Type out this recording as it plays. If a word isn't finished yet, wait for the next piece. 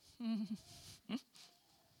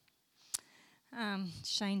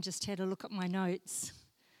Shane just had a look at my notes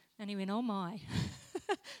and he went, oh my.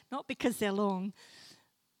 Not because they're long,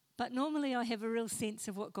 but normally I have a real sense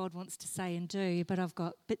of what God wants to say and do, but I've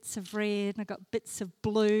got bits of red and I've got bits of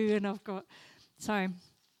blue and so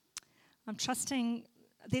I'm trusting.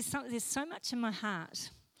 There's so much in my heart.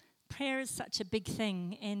 Prayer is such a big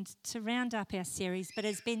thing, and to round up our series, but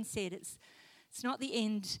as Ben said, it's not the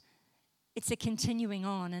end, it's a continuing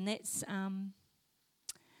on, and that's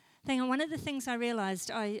thing. One of the things I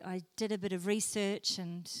realised, I did a bit of research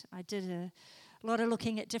and I did a lot of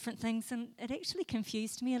looking at different things, and it actually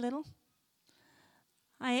confused me a little.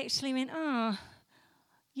 I actually went, and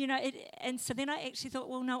so then I actually thought,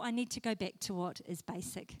 well, no, I need to go back to what is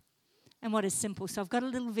basic and what is simple. So I've got a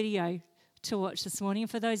little video to watch this morning. And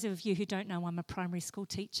for those of you who don't know, I'm a primary school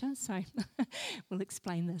teacher, so we'll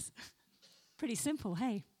explain this. Pretty simple,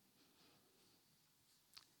 hey?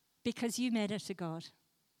 Because you matter to God,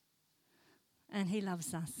 and He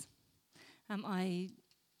loves us. I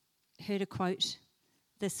heard a quote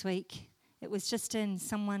this week. It was just in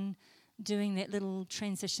someone doing that little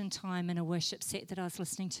transition time in a worship set that I was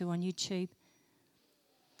listening to on YouTube.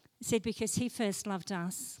 It said, because He first loved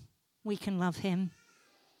us, we can love Him.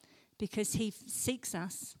 Because He seeks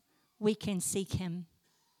us, we can seek Him.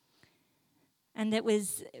 And it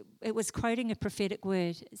was quoting a prophetic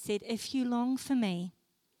word. It said, if you long for me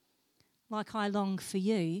like I long for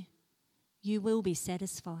you, you will be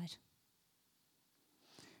satisfied.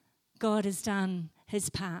 God has done His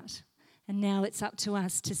part, and now it's up to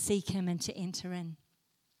us to seek Him and to enter in.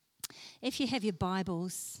 If you have your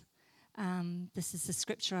Bibles, this is the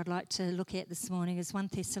scripture I'd like to look at this morning, is 1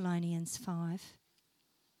 Thessalonians 5.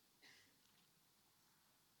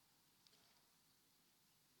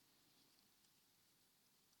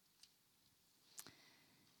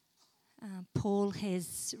 Paul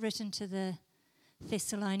has written to the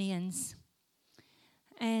Thessalonians,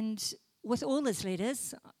 and with all his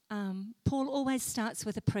letters, Paul always starts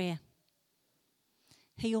with a prayer.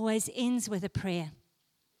 He always ends with a prayer.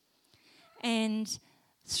 And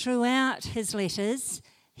throughout his letters,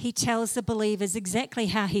 he tells the believers exactly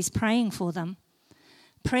how he's praying for them.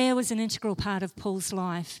 Prayer was an integral part of Paul's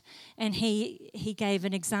life, and he gave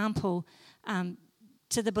an example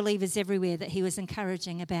to the believers everywhere that he was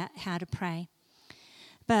encouraging about how to pray.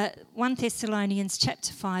 But 1 Thessalonians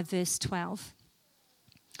chapter 5, verse 12.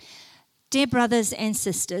 Dear brothers and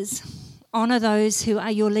sisters, honour those who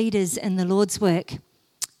are your leaders in the Lord's work.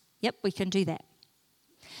 Yep, we can do that.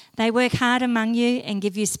 They work hard among you and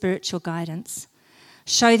give you spiritual guidance.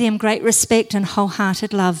 Show them great respect and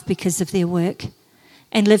wholehearted love because of their work,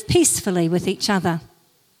 and live peacefully with each other.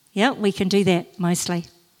 Yep, we can do that mostly.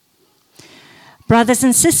 Brothers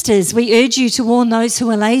and sisters, we urge you to warn those who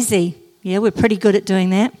are lazy. Yeah, we're pretty good at doing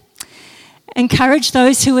that. Encourage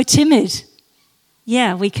those who are timid.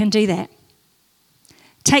 Yeah, we can do that.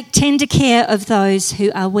 Take tender care of those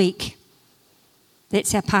who are weak.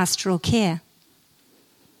 That's our pastoral care.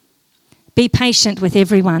 Be patient with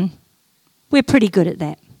everyone. We're pretty good at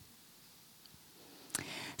that.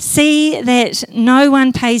 See that no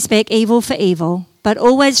one pays back evil for evil, but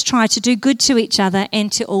always try to do good to each other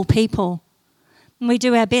and to all people. And we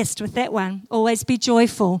do our best with that one. Always be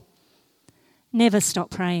joyful. Never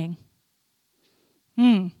stop praying.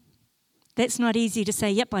 That's not easy to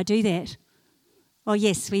say, yep, I do that. Oh,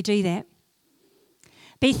 yes, we do that.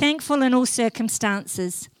 Be thankful in all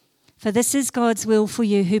circumstances, for this is God's will for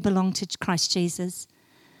you who belong to Christ Jesus.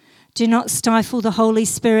 Do not stifle the Holy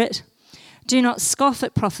Spirit. Do not scoff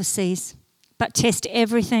at prophecies, but test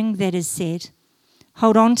everything that is said.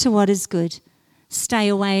 Hold on to what is good. Stay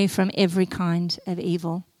away from every kind of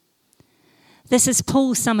evil. This is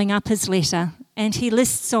Paul summing up his letter, and he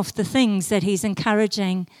lists off the things that he's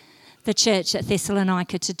encouraging the church at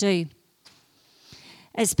Thessalonica to do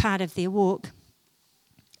as part of their walk.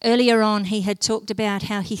 Earlier on, he had talked about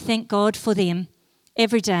how he thanked God for them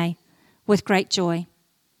every day with great joy.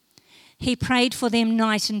 He prayed for them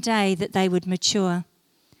night and day that they would mature.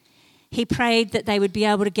 He prayed that they would be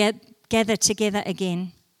able to gather together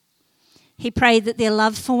again. He prayed that their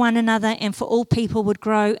love for one another and for all people would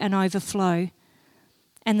grow and overflow,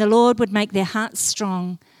 and the Lord would make their hearts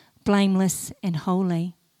strong, blameless and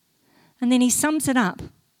holy. And then he sums it up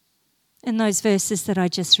in those verses that I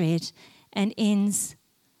just read and ends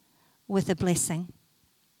with a blessing.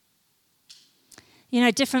 You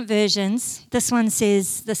know, different versions. This one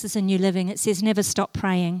says, this is a New Living, it says, never stop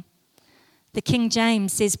praying. The King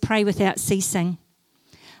James says, pray without ceasing.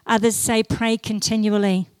 Others say, pray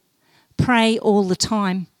continually. Pray all the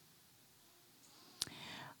time.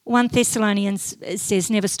 1 Thessalonians says,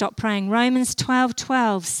 never stop praying. Romans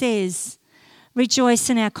 12:12 says, rejoice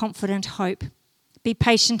in our confident hope. Be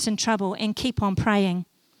patient in trouble and keep on praying.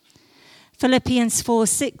 Philippians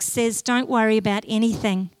 4:6 says, don't worry about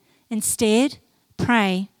anything. Instead,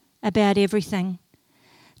 pray about everything.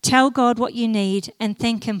 Tell God what you need and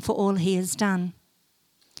thank him for all he has done.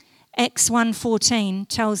 Acts 1:14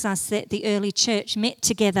 tells us that the early church met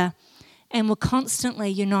together and were constantly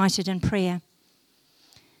united in prayer.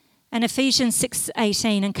 And Ephesians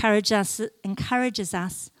 6:18 encourages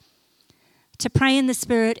us to pray in the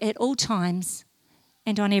Spirit at all times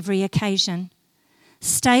and on every occasion.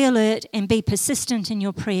 Stay alert and be persistent in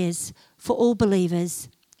your prayers for all believers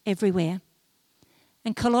everywhere.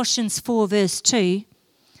 And Colossians 4:2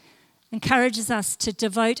 encourages us to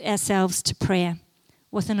devote ourselves to prayer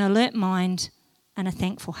with an alert mind and a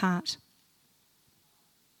thankful heart.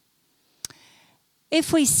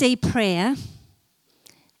 If we see prayer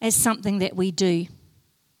as something that we do,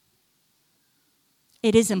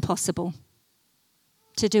 it is impossible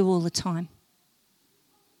to do all the time.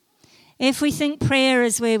 If we think prayer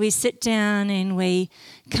is where we sit down and we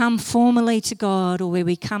come formally to God or where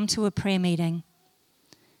we come to a prayer meeting,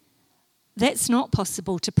 that's not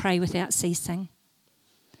possible to pray without ceasing.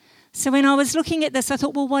 So when I was looking at this, I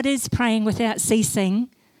thought, well, what is praying without ceasing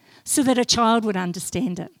so that a child would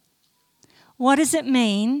understand it? What does it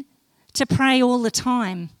mean to pray all the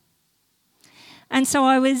time? And so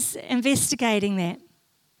I was investigating that.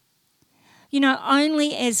 You know,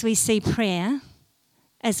 only as we see prayer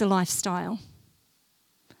as a lifestyle,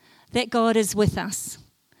 that God is with us,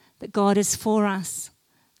 that God is for us,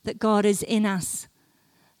 that God is in us,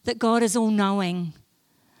 that God is all-knowing,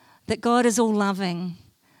 that God is all-loving,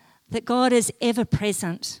 that God is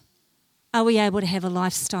ever-present, are we able to have a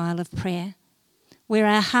lifestyle of prayer where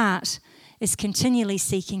our heart is continually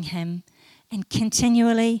seeking him and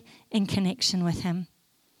continually in connection with him.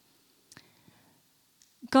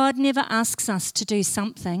 God never asks us to do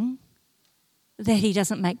something that he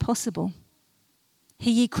doesn't make possible.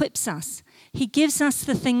 He equips us. He gives us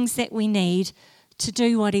the things that we need to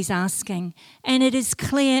do what he's asking. And it is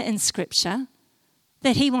clear in Scripture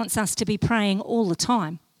that he wants us to be praying all the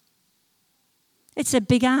time. It's a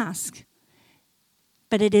big ask,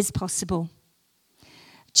 but it is possible.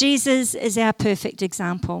 Jesus is our perfect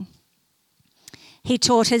example. He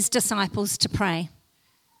taught his disciples to pray.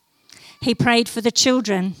 He prayed for the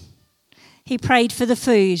children. He prayed for the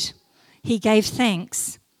food. He gave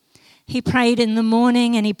thanks. He prayed in the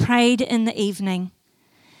morning and he prayed in the evening.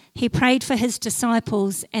 He prayed for his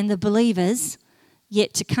disciples and the believers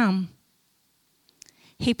yet to come.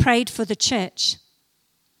 He prayed for the church.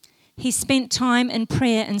 He spent time in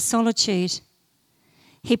prayer and solitude.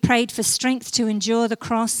 He prayed for strength to endure the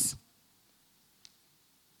cross.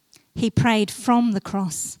 He prayed from the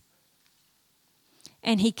cross.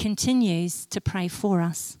 And he continues to pray for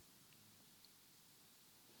us.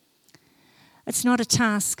 It's not a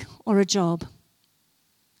task or a job.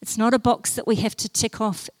 It's not a box that we have to tick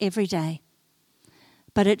off every day.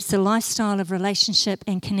 But it's a lifestyle of relationship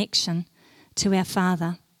and connection to our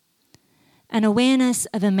Father. An awareness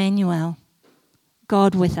of Emmanuel,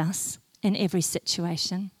 God with us in every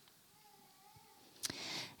situation.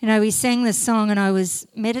 You know, we sang this song and I was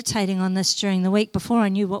meditating on this during the week before I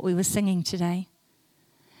knew what we were singing today.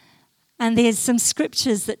 And there's some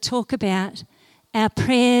scriptures that talk about our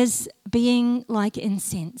prayers being like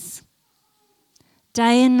incense.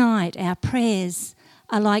 Day and night, our prayers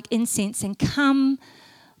are like incense and come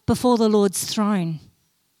before the Lord's throne.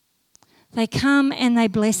 They come and they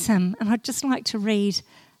bless him. And I'd just like to read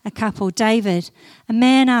a couple. David, a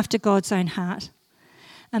man after God's own heart.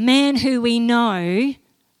 A man who we know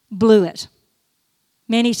blew it.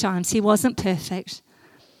 Many times he wasn't perfect.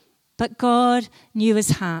 But God knew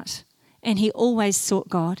his heart and he always sought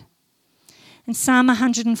God. In Psalm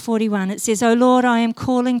 141 it says, "O Lord, I am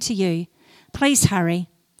calling to you. Please hurry.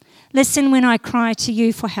 Listen when I cry to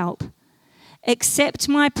you for help. Accept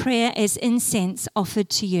my prayer as incense offered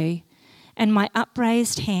to you, and my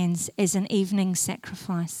upraised hands as an evening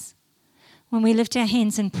sacrifice." When we lift our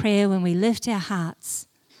hands in prayer, when we lift our hearts,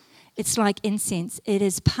 it's like incense. It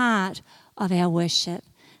is part of our worship.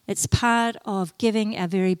 It's part of giving our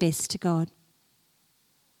very best to God.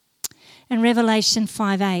 In Revelation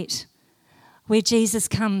 5:8, where Jesus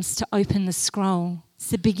comes to open the scroll, it's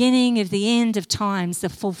the beginning of the end of times, the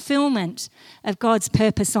fulfillment of God's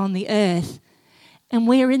purpose on the earth. And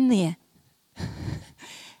we're in there.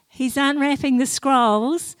 He's unwrapping the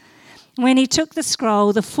scrolls. When he took the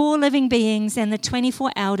scroll, the 4 living beings and the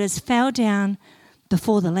 24 elders fell down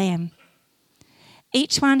before the Lamb.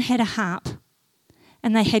 Each one had a harp,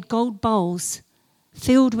 and they had gold bowls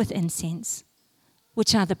filled with incense,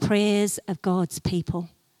 which are the prayers of God's people.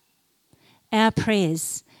 Our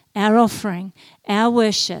prayers, our offering, our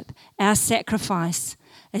worship, our sacrifice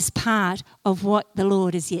is part of what the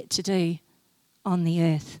Lord is yet to do on the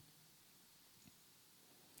earth.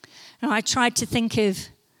 And I tried to think of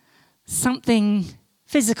something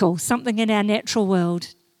physical, something in our natural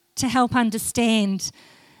world, to help understand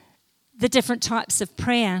the different types of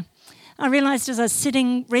prayer. I realised as I was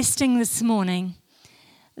sitting, resting this morning,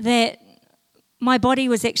 that my body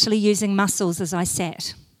was actually using muscles as I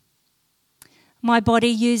sat. My body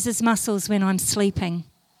uses muscles when I'm sleeping.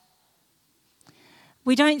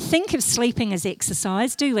 We don't think of sleeping as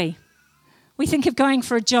exercise, do we? We think of going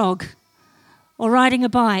for a jog, or riding a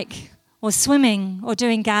bike, or swimming, or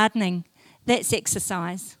doing gardening. That's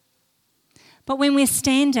exercise. But when we're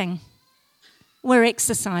standing, we're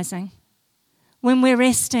exercising. When we're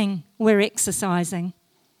resting, we're exercising.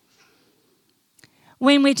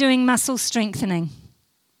 When we're doing muscle strengthening,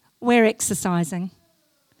 we're exercising.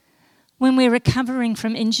 When we're recovering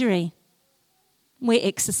from injury, we're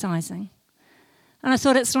exercising. And I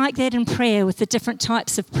thought it's like that in prayer with the different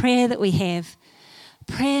types of prayer that we have.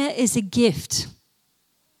 Prayer is a gift.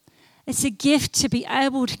 It's a gift to be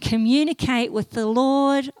able to communicate with the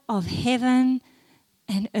Lord of heaven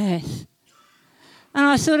and earth. And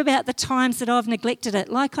I thought about the times that I've neglected it,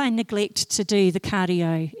 like I neglect to do the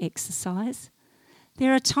cardio exercise.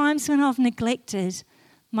 There are times when I've neglected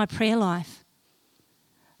my prayer life.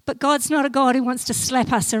 But God's not a God who wants to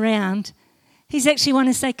slap us around. He's actually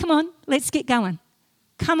wanting to say, come on, let's get going.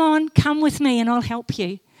 Come on, come with me and I'll help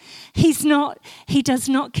you. He does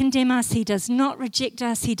not condemn us. He does not reject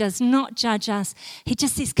us. He does not judge us. He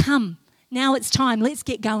just says, come, now it's time, let's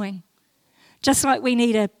get going. Just like we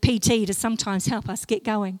need a PT to sometimes help us get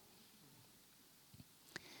going.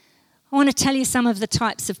 I want to tell you some of the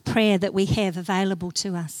types of prayer that we have available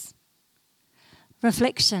to us.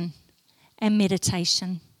 Reflection and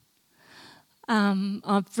meditation.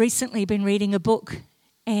 I've recently been reading a book,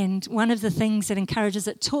 and one of the things that encourages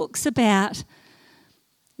it talks about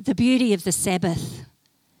the beauty of the Sabbath,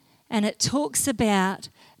 and it talks about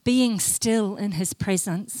being still in His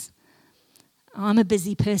presence. I'm a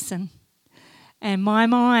busy person, and my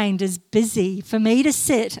mind is busy. For me to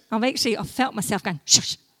sit, I've felt myself going,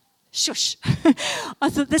 shush, shush. I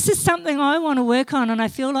thought this is something I want to work on, and I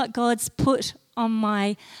feel like God's put on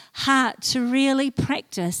my heart to really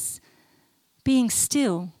practice being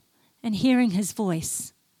still and hearing His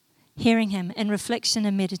voice, hearing Him in reflection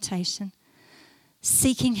and meditation,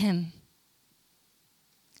 seeking Him,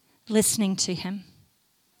 listening to Him,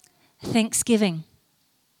 thanksgiving,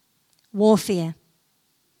 warfare,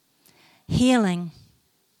 healing,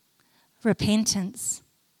 repentance,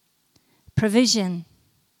 provision,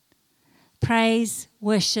 praise,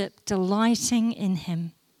 worship, delighting in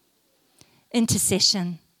Him,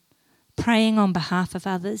 intercession, praying on behalf of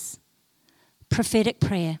others, prophetic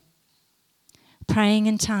prayer, praying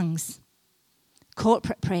in tongues,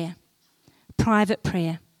 corporate prayer, private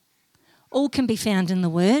prayer. All can be found in the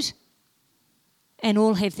Word and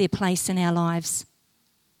all have their place in our lives.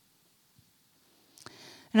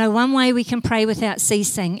 You know, one way we can pray without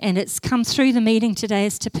ceasing, and it's come through the meeting today,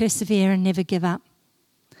 is to persevere and never give up.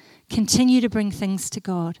 Continue to bring things to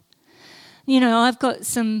God. You know, I've got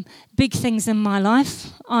some big things in my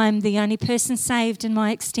life. I'm the only person saved in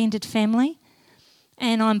my extended family,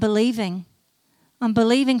 and I'm believing. I'm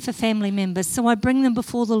believing for family members, so I bring them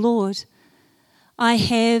before the Lord. I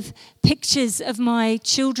have pictures of my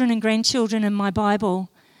children and grandchildren in my Bible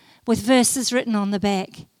with verses written on the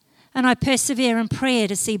back. And I persevere in prayer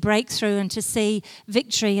to see breakthrough and to see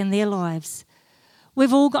victory in their lives.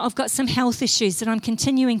 I've got some health issues that I'm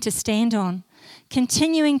continuing to stand on,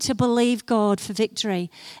 continuing to believe God for victory.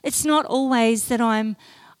 It's not always that I'm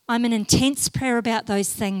in intense prayer about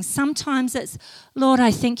those things. Sometimes it's, Lord,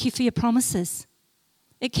 I thank you for your promises.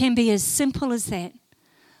 It can be as simple as that.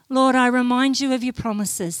 Lord, I remind you of your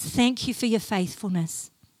promises. Thank you for your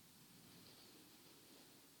faithfulness.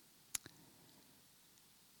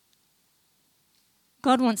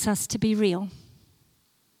 God wants us to be real,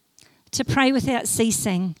 to pray without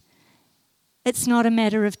ceasing. It's not a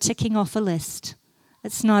matter of ticking off a list.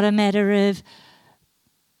 It's not a matter of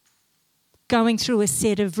going through a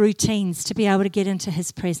set of routines to be able to get into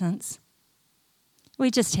His presence. We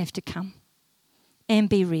just have to come and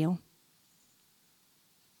be real.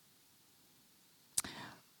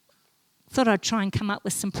 Thought I'd try and come up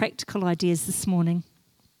with some practical ideas this morning.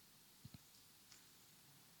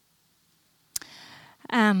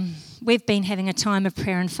 We've been having a time of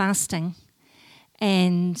prayer and fasting,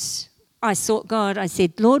 and I sought God. I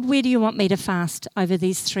said, Lord, where do you want me to fast over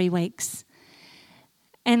these 3 weeks?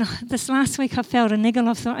 And this last week I felt a niggle.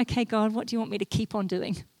 I thought, okay, God, what do you want me to keep on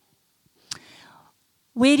doing?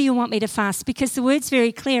 Where do you want me to fast? Because the word's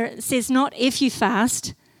very clear. It says not if you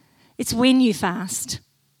fast, it's when you fast.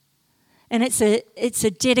 And it's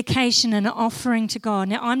a dedication and an offering to God.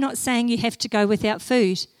 Now, I'm not saying you have to go without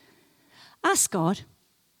food. Ask God.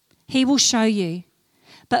 He will show you.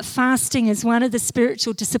 But fasting is one of the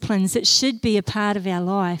spiritual disciplines that should be a part of our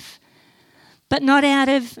life. But not out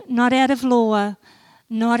of law,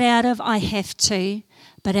 not out of I have to,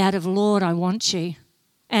 but out of, Lord, I want you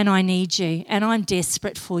and I need you and I'm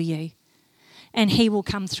desperate for you. And He will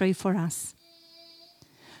come through for us.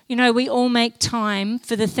 You know, we all make time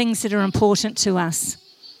for the things that are important to us.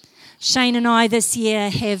 Shane and I this year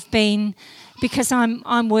have been, because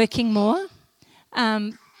I'm working more,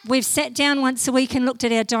 we've sat down once a week and looked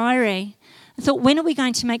at our diary and thought, when are we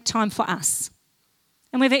going to make time for us?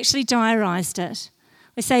 And we've actually diarised it.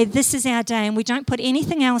 We say, this is our day, and we don't put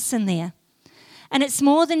anything else in there. And it's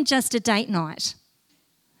more than just a date night.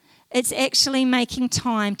 It's actually making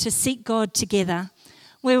time to seek God together,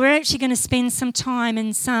 where we're actually going to spend some time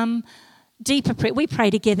in some deeper prayer. We pray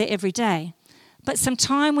together every day, but some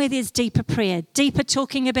time where there's deeper prayer, deeper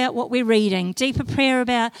talking about what we're reading, deeper prayer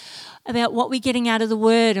about what we're getting out of the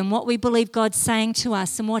Word and what we believe God's saying to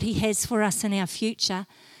us and what He has for us in our future.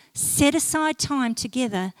 Set aside time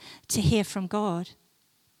together to hear from God.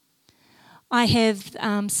 I have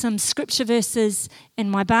some scripture verses in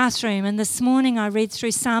my bathroom, and this morning I read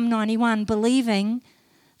through Psalm 91, believing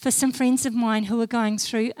for some friends of mine who are going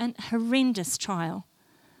through a horrendous trial.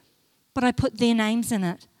 But I put their names in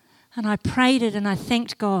it, and I prayed it, and I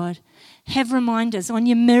thanked God. Have reminders on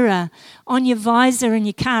your mirror, on your visor in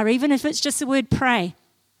your car, even if it's just the word pray.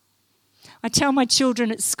 I tell my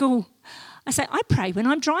children at school, I say, I pray when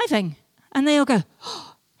I'm driving. And they all go,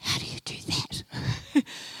 oh, how do you do that?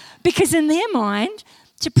 Because in their mind,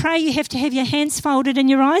 to pray you have to have your hands folded and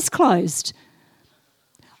your eyes closed.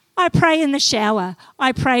 I pray in the shower.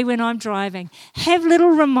 I pray when I'm driving. Have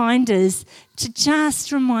little reminders to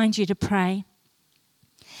just remind you to pray.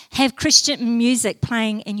 Have Christian music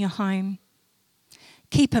playing in your home.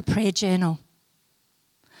 Keep a prayer journal.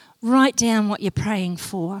 Write down what you're praying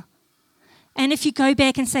for. And if you go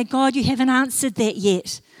back and say, God, you haven't answered that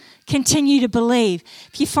yet, continue to believe.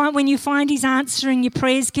 When you find He's answering your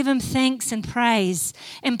prayers, give Him thanks and praise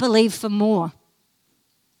and believe for more.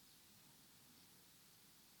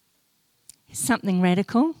 Something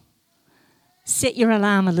radical. Set your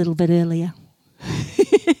alarm a little bit earlier.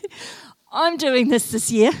 I'm doing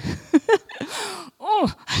this year.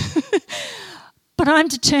 Oh. But I'm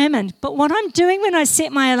determined. But what I'm doing when I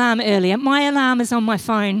set my alarm earlier, my alarm is on my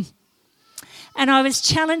phone. And I was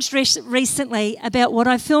challenged recently about what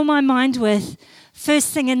I fill my mind with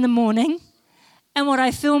first thing in the morning and what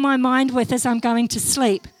I fill my mind with as I'm going to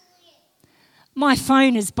sleep. My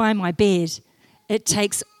phone is by my bed. It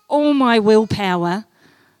takes all my willpower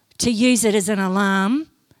to use it as an alarm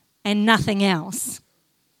and nothing else.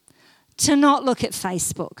 To not look at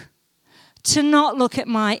Facebook, to not look at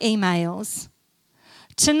my emails,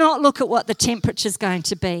 to not look at what the temperature's going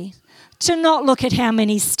to be, to not look at how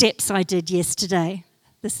many steps I did yesterday.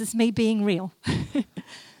 This is me being real.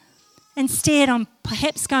 Instead, I'm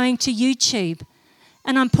perhaps going to YouTube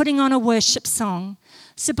and I'm putting on a worship song.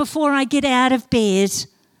 So before I get out of bed,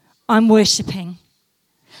 I'm worshipping.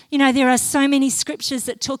 You know, there are so many scriptures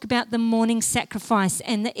that talk about the morning sacrifice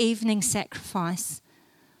and the evening sacrifice.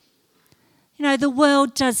 You know, the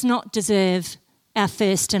world does not deserve our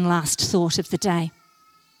first and last thought of the day.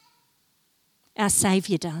 Our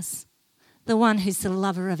Saviour does, the one who's the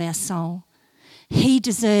lover of our soul. He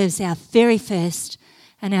deserves our very first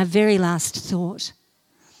and our very last thought.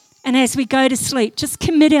 And as we go to sleep, just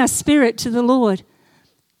commit our spirit to the Lord.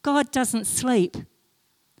 God doesn't sleep,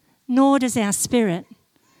 nor does our spirit,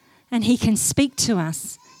 and He can speak to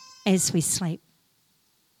us as we sleep.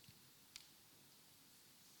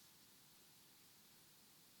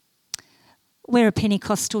 We're a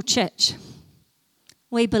Pentecostal church.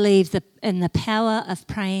 We believe in the power of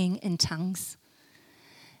praying in tongues.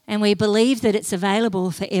 And we believe that it's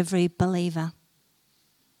available for every believer.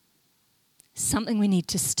 Something we need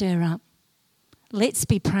to stir up. Let's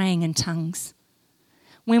be praying in tongues.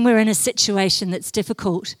 When we're in a situation that's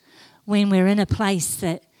difficult, when we're in a place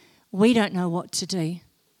that we don't know what to do,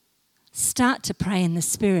 start to pray in the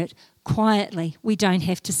Spirit quietly. We don't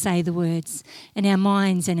have to say the words, in our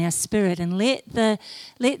minds and our spirit, and let the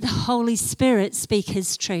Holy Spirit speak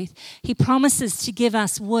His truth. He promises to give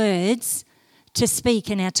us words to speak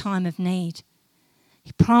in our time of need.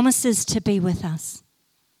 He promises to be with us.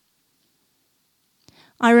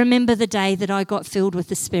 I remember the day that I got filled with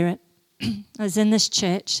the Spirit. I was in this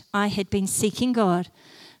church. I had been seeking God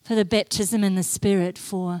for the baptism in the Spirit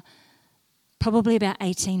for probably about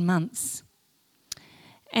 18 months.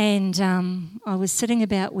 And I was sitting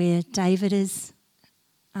about where David is,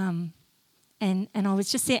 and I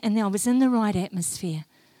was just there, and I was in the right atmosphere.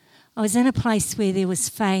 I was in a place where there was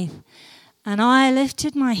faith. And I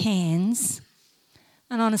lifted my hands,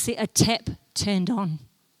 and honestly, a tap turned on.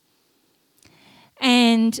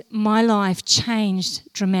 And my life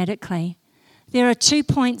changed dramatically. There are 2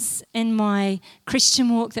 points in my Christian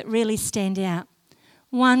walk that really stand out.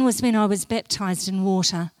 One was when I was baptised in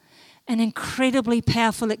water, an incredibly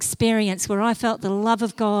powerful experience where I felt the love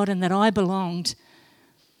of God and that I belonged.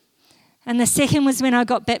 And the second was when I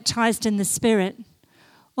got baptised in the Spirit.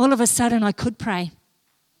 All of a sudden I could pray.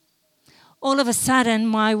 All of a sudden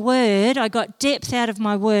my word, I got depth out of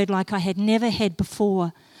my word like I had never had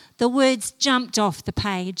before. The words jumped off the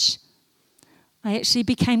page. I actually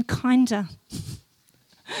became kinder.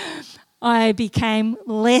 I became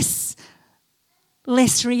less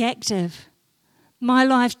reactive. My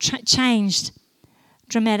life changed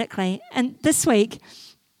dramatically. And this week,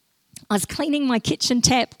 I was cleaning my kitchen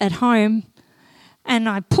tap at home, and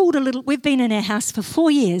I pulled a little. We've been in our house for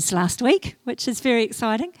 4 years last week, which is very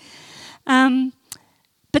exciting.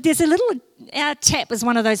 But there's a little. Our tap is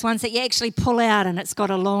one of those ones that you actually pull out, and it's got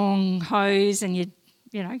a long hose, and you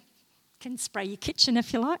can spray your kitchen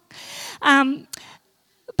if you like.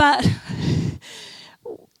 But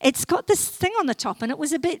it's got this thing on the top, and it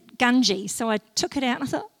was a bit gungy, so I took it out and I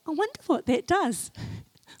thought, I wonder what that does.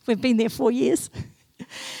 We've been there 4 years.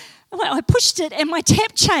 Well, I pushed it and my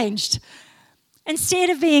tap changed. Instead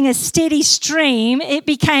of being a steady stream, it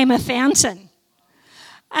became a fountain.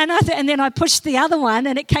 And then I pushed the other one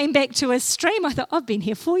and it came back to a stream. I thought, I've been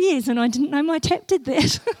here 4 years and I didn't know my tap did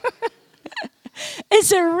that.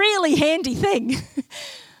 It's a really handy thing.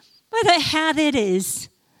 But how that is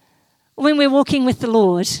when we're walking with the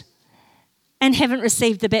Lord and haven't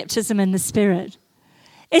received the baptism in the Spirit.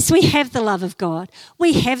 Is we have the love of God.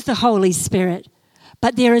 We have the Holy Spirit.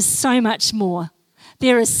 But there is so much more.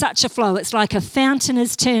 There is such a flow. It's like a fountain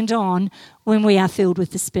is turned on when we are filled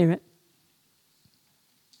with the Spirit.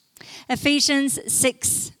 Ephesians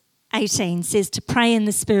 6:18 says to pray in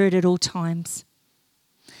the Spirit at all times.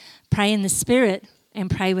 Pray in the Spirit and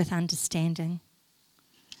pray with understanding.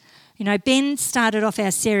 Ben started off our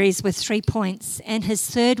series with 3 points, and his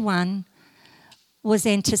third one was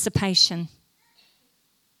anticipation.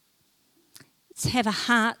 Let's have a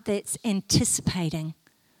heart that's anticipating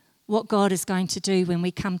what God is going to do when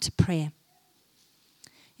we come to prayer.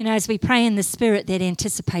 As we pray in the Spirit, that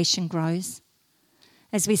anticipation grows.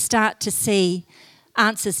 As we start to see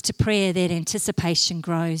answers to prayer, that anticipation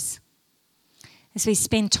grows. As we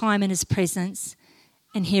spend time in His presence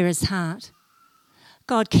and hear His heart.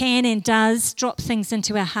 God can and does drop things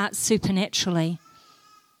into our hearts supernaturally.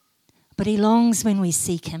 But He longs when we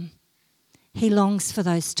seek Him. He longs for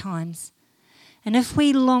those times. And if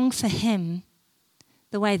we long for Him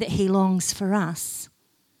the way that He longs for us,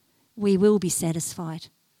 we will be satisfied.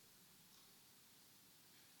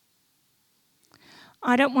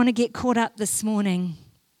 I don't want to get caught up this morning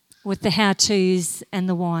with the how-tos and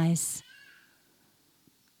the whys.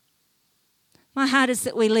 My heart is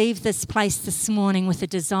that we leave this place this morning with a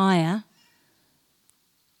desire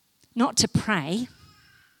not to pray,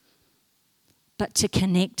 but to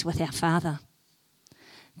connect with our Father.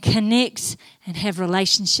 Connect and have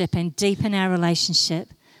relationship and deepen our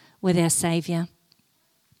relationship with our Saviour.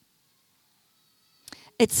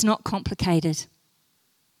 It's not complicated.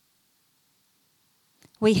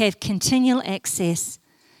 We have continual access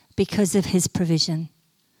because of His provision,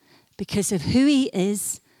 because of who He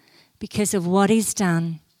is, because of what He's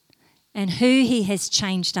done, and who He has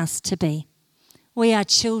changed us to be. We are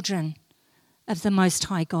children of the Most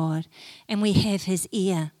High God, and we have His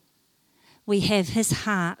ear. We have His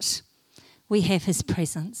heart. We have His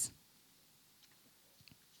presence.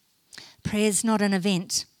 Prayer is not an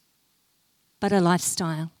event, but a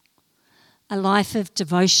lifestyle, a life of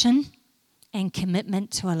devotion and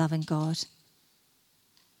commitment to a loving God.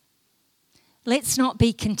 Let's not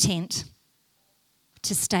be content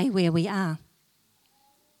to stay where we are.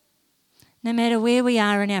 No matter where we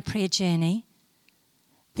are in our prayer journey,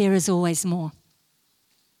 there is always more.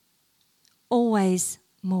 Always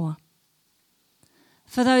more.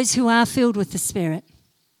 For those who are filled with the Spirit,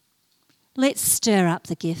 let's stir up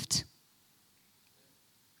the gift.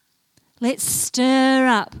 Let's stir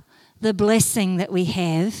up the blessing that we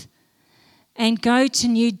have and go to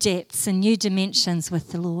new depths and new dimensions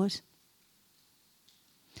with the Lord.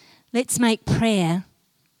 Let's make prayer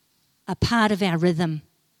a part of our rhythm.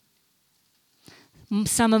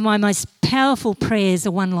 Some of my most powerful prayers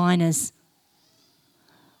are one-liners.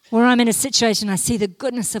 Where I'm in a situation, I see the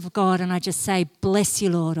goodness of God and I just say, bless you,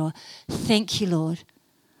 Lord, or thank you, Lord.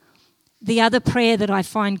 The other prayer that I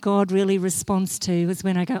find God really responds to is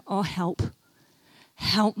when I go, oh, help.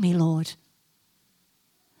 Help me, Lord.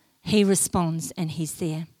 He responds and he's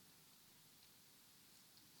there.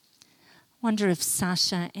 Wonder if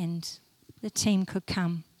Sasha and the team could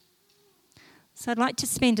come. So I'd like to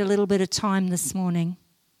spend a little bit of time this morning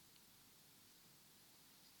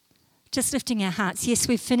just lifting our hearts. Yes,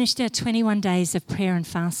 we've finished our 21 days of prayer and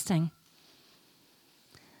fasting.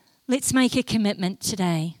 Let's make a commitment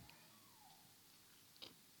today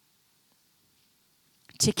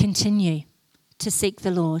to continue to seek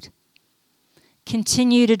the Lord.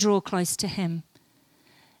 Continue to draw close to Him.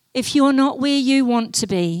 If you're not where you want to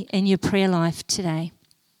be in your prayer life today,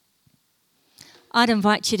 I'd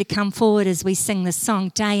invite you to come forward as we sing this song,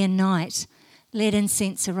 Day and Night. Let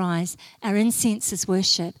incense arise. Our incense is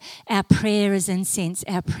worship. Our prayer is incense.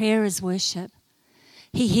 Our prayer is worship.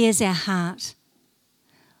 He hears our heart.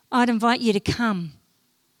 I'd invite you to come.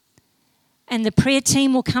 And the prayer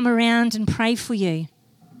team will come around and pray for you.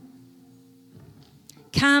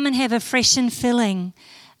 Come and have a fresh infilling,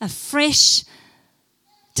 a fresh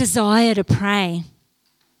desire to pray.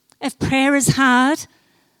 If prayer is hard,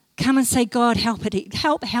 come and say, God,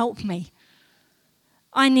 help me.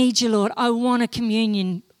 I need you, Lord. I want a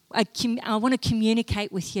communion. I want to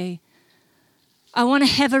communicate with you. I want to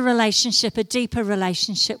have a relationship, a deeper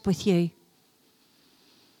relationship with you.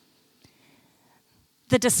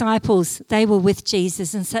 The disciples, they were with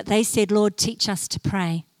Jesus, and so they said, Lord, teach us to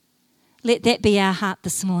pray. Let that be our heart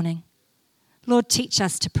this morning. Lord, teach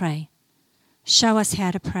us to pray. Show us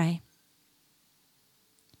how to pray.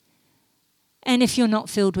 And if you're not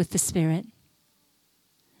filled with the Spirit,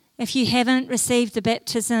 if you haven't received the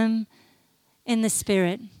baptism in the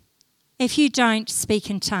Spirit, if you don't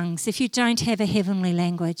speak in tongues, if you don't have a heavenly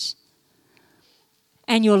language,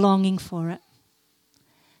 and you're longing for it,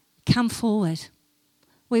 come forward.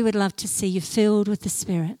 We would love to see you filled with the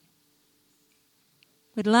Spirit.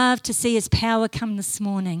 We'd love to see His power come this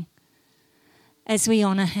morning as we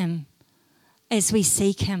honour Him, as we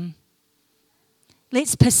seek Him.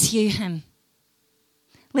 Let's pursue Him.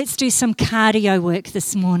 Let's do some cardio work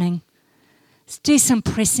this morning. Let's do some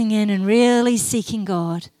pressing in and really seeking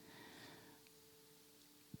God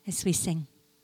as we sing.